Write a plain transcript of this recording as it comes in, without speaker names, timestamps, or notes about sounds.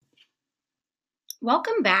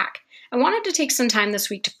Welcome back. I wanted to take some time this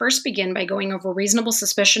week to first begin by going over reasonable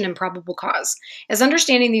suspicion and probable cause, as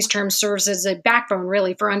understanding these terms serves as a backbone,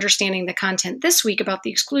 really, for understanding the content this week about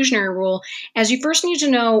the exclusionary rule, as you first need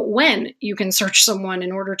to know when you can search someone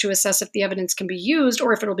in order to assess if the evidence can be used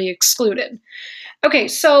or if it'll be excluded. Okay,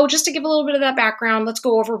 so just to give a little bit of that background, let's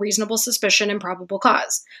go over reasonable suspicion and probable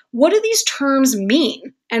cause. What do these terms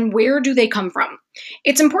mean, and where do they come from?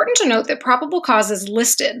 It's important to note that probable cause is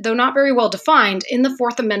listed, though not very well defined, in the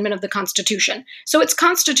Fourth Amendment of the Constitution, so it's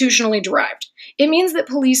constitutionally derived. It means that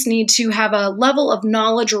police need to have a level of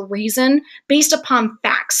knowledge or reason based upon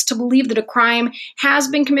facts to believe that a crime has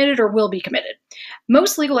been committed or will be committed.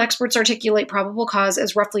 Most legal experts articulate probable cause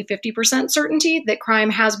as roughly 50% certainty that crime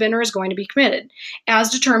has been or is going to be committed, as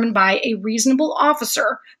determined by a reasonable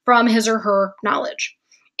officer from his or her knowledge.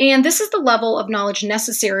 And this is the level of knowledge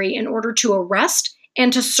necessary in order to arrest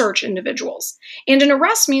and to search individuals. And an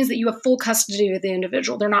arrest means that you have full custody of the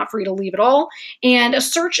individual. They're not free to leave at all. And a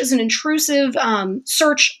search is an intrusive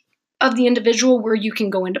search of the individual where you can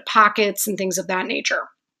go into pockets and things of that nature.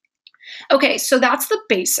 Okay, so that's the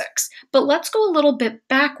basics, but let's go a little bit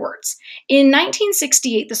backwards. In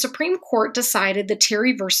 1968, the Supreme Court decided the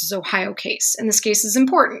Terry versus Ohio case, and this case is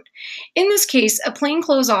important. In this case, a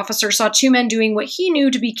plainclothes officer saw two men doing what he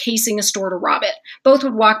knew to be casing a store to rob it. Both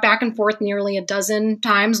would walk back and forth nearly a dozen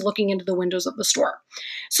times looking into the windows of the store.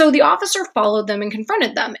 So the officer followed them and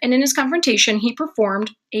confronted them, and in his confrontation, he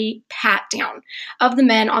performed a pat-down of the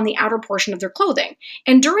men on the outer portion of their clothing.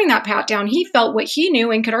 And during that pat-down, he felt what he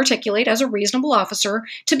knew and could articulate as a reasonable officer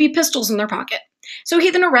to be pistols in their pocket. So he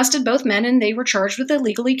then arrested both men, and they were charged with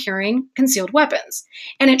illegally carrying concealed weapons.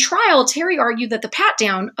 And at trial, Terry argued that the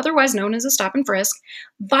pat-down, otherwise known as a stop and frisk,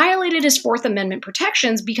 violated his Fourth Amendment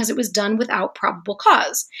protections because it was done without probable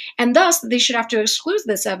cause, and thus they should have to exclude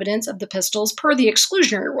this evidence of the pistols per the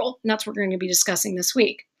exclusionary rule, and that's what we're going to be discussing this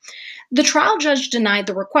week. The trial judge denied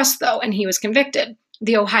the request, though, and he was convicted.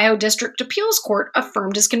 The Ohio District Appeals Court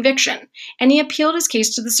affirmed his conviction, and he appealed his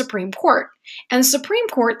case to the Supreme Court. And the Supreme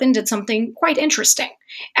Court then did something quite interesting,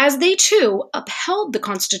 as they too upheld the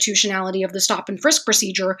constitutionality of the stop and frisk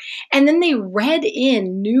procedure, and then they read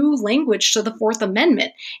in new language to the Fourth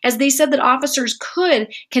Amendment, as they said that officers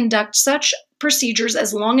could conduct such procedures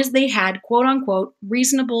as long as they had, quote unquote,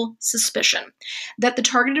 reasonable suspicion that the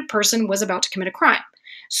targeted person was about to commit a crime.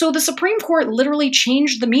 So the Supreme Court literally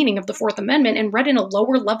changed the meaning of the Fourth Amendment and read in a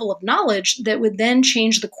lower level of knowledge that would then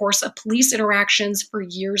change the course of police interactions for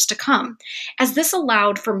years to come, as this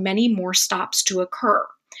allowed for many more stops to occur.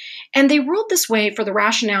 And they ruled this way for the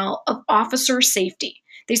rationale of officer safety.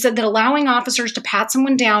 They said that allowing officers to pat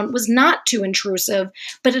someone down was not too intrusive,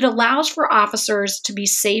 but it allows for officers to be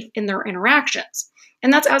safe in their interactions.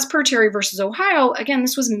 And that's as per Terry versus Ohio. Again,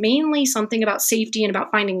 this was mainly something about safety and about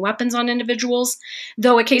finding weapons on individuals,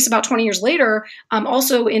 though a case about 20 years later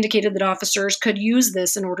also indicated that officers could use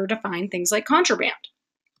this in order to find things like contraband.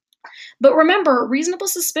 But remember, reasonable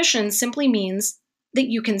suspicion simply means that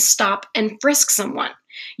you can stop and frisk someone.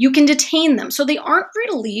 You can detain them, so they aren't free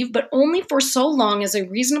to leave, but only for so long as a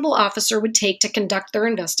reasonable officer would take to conduct their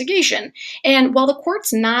investigation. And while the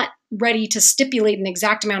court's not ready to stipulate an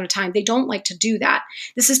exact amount of time, they don't like to do that.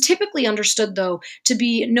 This is typically understood, though, to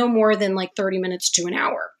be no more than like 30 minutes to an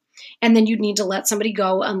hour. And then you'd need to let somebody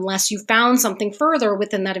go unless you found something further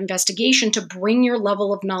within that investigation to bring your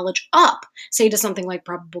level of knowledge up, say to something like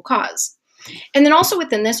probable cause. And then also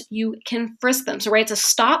within this, you can frisk them. So, right, it's a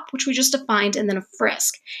stop, which we just defined, and then a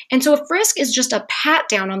frisk. And so a frisk is just a pat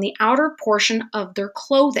down on the outer portion of their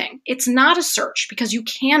clothing. It's not a search because you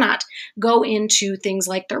cannot go into things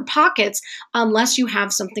like their pockets unless you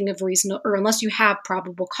have something of reason or unless you have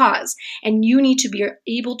probable cause. And you need to be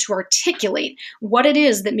able to articulate what it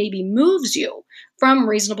is that maybe moves you from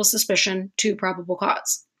reasonable suspicion to probable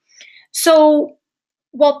cause. So,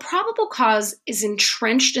 while probable cause is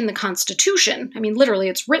entrenched in the Constitution, I mean, literally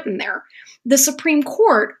it's written there, the Supreme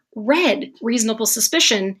Court read reasonable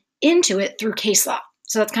suspicion into it through case law.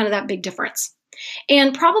 So that's kind of that big difference.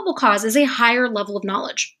 And probable cause is a higher level of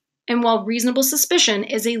knowledge, and while reasonable suspicion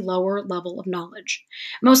is a lower level of knowledge.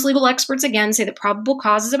 Most legal experts, again, say that probable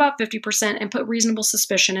cause is about 50% and put reasonable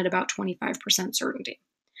suspicion at about 25% certainty.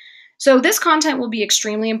 So this content will be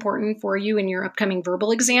extremely important for you in your upcoming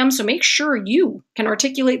verbal exam, so make sure you can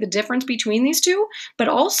articulate the difference between these two, but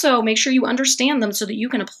also make sure you understand them so that you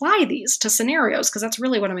can apply these to scenarios, because that's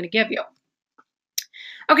really what I'm going to give you.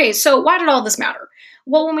 Okay, so why did all this matter?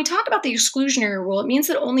 Well, when we talk about the exclusionary rule, it means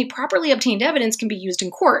that only properly obtained evidence can be used in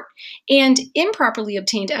court, and improperly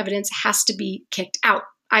obtained evidence has to be kicked out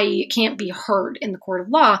i.e. it can't be heard in the court of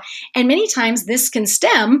law. And many times this can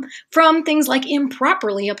stem from things like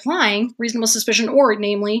improperly applying reasonable suspicion, or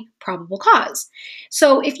namely probable cause.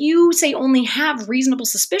 So if you say only have reasonable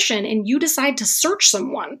suspicion and you decide to search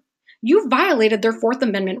someone, you violated their Fourth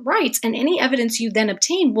Amendment rights, and any evidence you then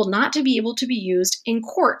obtain will not be able to be used in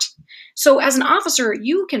court. So as an officer,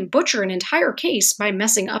 you can butcher an entire case by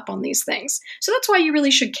messing up on these things. So that's why you really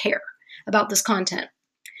should care about this content.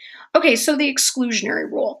 Okay, so the exclusionary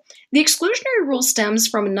rule. The exclusionary rule stems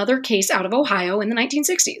from another case out of Ohio in the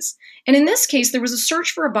 1960s. And in this case, there was a search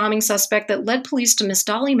for a bombing suspect that led police to Miss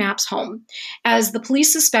Dolly Mapp's home, as the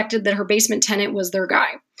police suspected that her basement tenant was their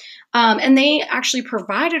guy. And they actually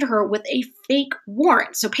provided her with a fake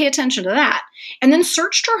warrant, so pay attention to that, and then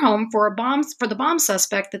searched her home for the bomb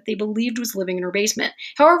suspect that they believed was living in her basement.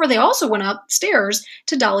 However, they also went upstairs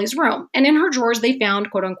to Dolly's room, and in her drawers they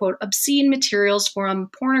found, quote unquote, obscene materials from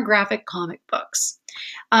pornographic comic books.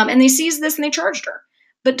 And they seized this and they charged her.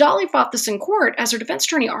 But Dolly fought this in court, as her defense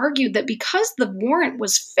attorney argued that because the warrant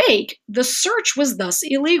was fake, the search was thus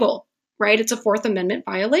illegal. Right? It's a Fourth Amendment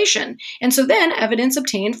violation. And so then evidence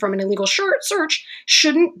obtained from an illegal search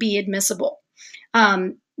shouldn't be admissible.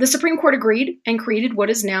 The Supreme Court agreed and created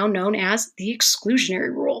what is now known as the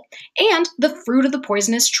exclusionary rule and the fruit of the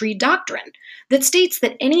poisonous tree doctrine, that states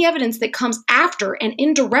that any evidence that comes after and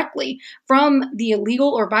indirectly from the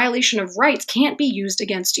illegal or violation of rights can't be used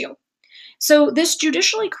against you. So this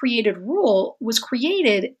judicially created rule was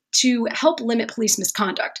created to help limit police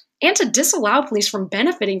misconduct and to disallow police from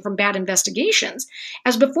benefiting from bad investigations,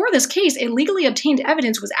 as before this case, illegally obtained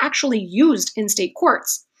evidence was actually used in state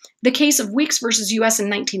courts. The case of Weeks versus U.S. in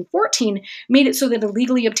 1914 made it so that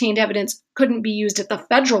illegally obtained evidence couldn't be used at the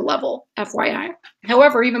federal level, FYI.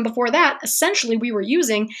 However, even before that, essentially we were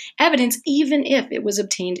using evidence even if it was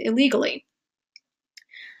obtained illegally.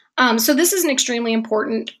 So this is an extremely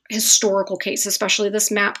important historical case, especially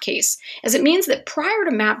this Mapp case, as it means that prior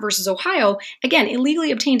to Mapp versus Ohio, again,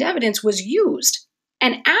 illegally obtained evidence was used.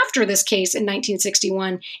 And after this case in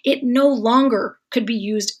 1961, it no longer could be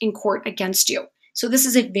used in court against you. So this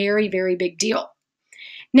is a very, very big deal.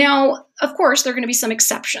 Now, of course, there are going to be some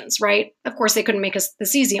exceptions, right? Of course, they couldn't make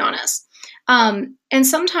this easy on us. And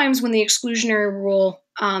sometimes when the exclusionary rule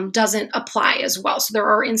doesn't apply as well. So there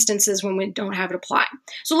are instances when we don't have it apply.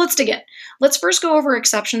 So let's dig in. Let's first go over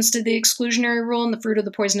exceptions to the exclusionary rule and the fruit of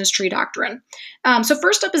the poisonous tree doctrine. So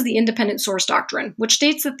first up is the independent source doctrine, which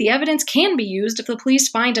states that the evidence can be used if the police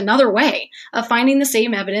find another way of finding the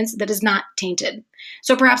same evidence that is not tainted.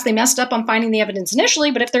 So perhaps they messed up on finding the evidence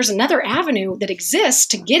initially, but if there's another avenue that exists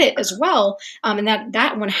to get it as well, and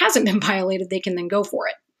that one hasn't been violated, they can then go for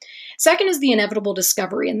it. Second is the inevitable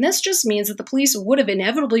discovery, and this just means that the police would have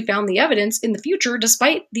inevitably found the evidence in the future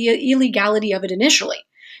despite the illegality of it initially.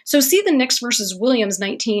 So see the Nix versus Williams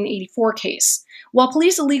 1984 case. While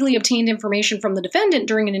police illegally obtained information from the defendant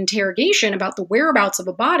during an interrogation about the whereabouts of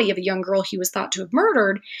a body of a young girl he was thought to have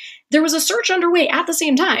murdered, there was a search underway at the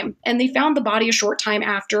same time, and they found the body a short time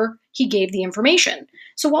after he gave the information.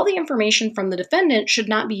 So while the information from the defendant should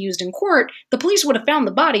not be used in court, the police would have found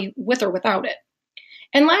the body with or without it.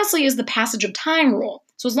 And lastly is the passage of time rule.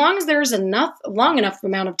 So as long as there's long enough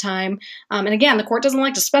amount of time, and again, the court doesn't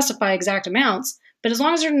like to specify exact amounts, but as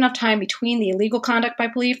long as there's enough time between the illegal conduct by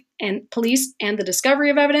police and the discovery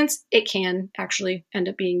of evidence, it can actually end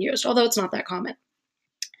up being used, although it's not that common.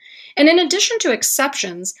 And in addition to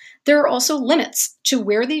exceptions, there are also limits to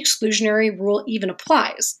where the exclusionary rule even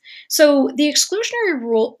applies. So the exclusionary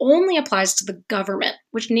rule only applies to the government,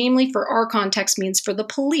 which namely for our context means for the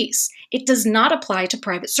police. It does not apply to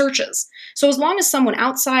private searches. So as long as someone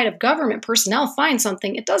outside of government personnel finds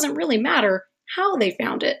something, it doesn't really matter how they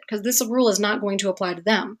found it, because this rule is not going to apply to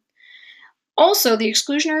them. Also, the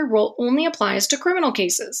exclusionary rule only applies to criminal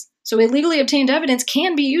cases. So illegally obtained evidence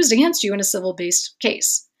can be used against you in a civil-based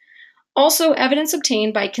case. Also, evidence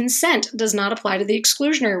obtained by consent does not apply to the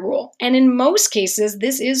exclusionary rule. And in most cases,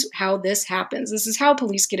 this is how this happens. This is how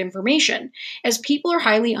police get information, as people are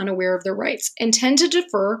highly unaware of their rights and tend to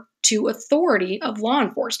defer to authority of law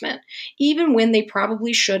enforcement, even when they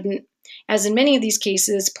probably shouldn't. As in many of these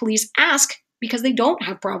cases, police ask because they don't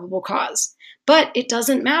have probable cause. But it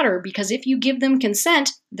doesn't matter, because if you give them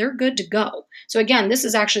consent, they're good to go. So again, this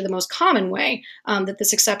is actually the most common way that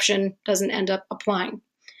this exception doesn't end up applying.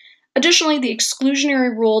 Additionally, the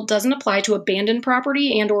exclusionary rule doesn't apply to abandoned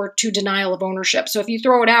property and or to denial of ownership. So if you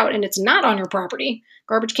throw it out and it's not on your property,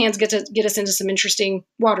 garbage cans get us into some interesting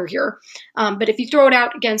water here. But if you throw it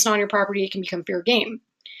out against on your property, it can become fair game.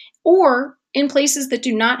 Or in places that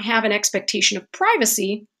do not have an expectation of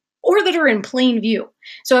privacy, or that are in plain view.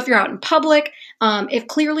 So if you're out in public, if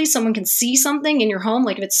clearly someone can see something in your home,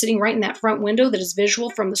 like if it's sitting right in that front window that is visual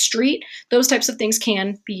from the street, those types of things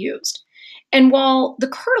can be used. And while the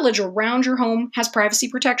curtilage around your home has privacy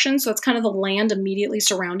protection, so it's kind of the land immediately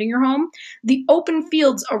surrounding your home, the open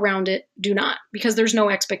fields around it do not, because there's no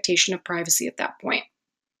expectation of privacy at that point.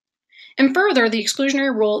 And further, the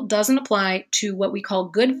exclusionary rule doesn't apply to what we call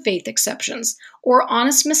good faith exceptions or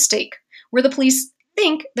honest mistake, where the police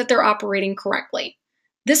think that they're operating correctly.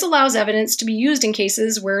 This allows evidence to be used in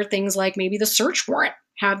cases where things like maybe the search warrant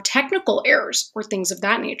have technical errors or things of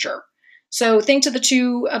that nature. So think to the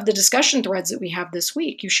two of the discussion threads that we have this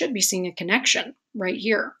week. You should be seeing a connection right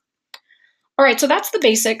here. All right, so that's the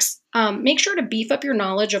basics. Make sure to beef up your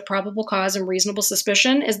knowledge of probable cause and reasonable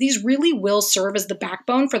suspicion, as these really will serve as the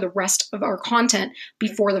backbone for the rest of our content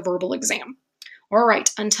before the verbal exam. All right,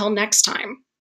 until next time.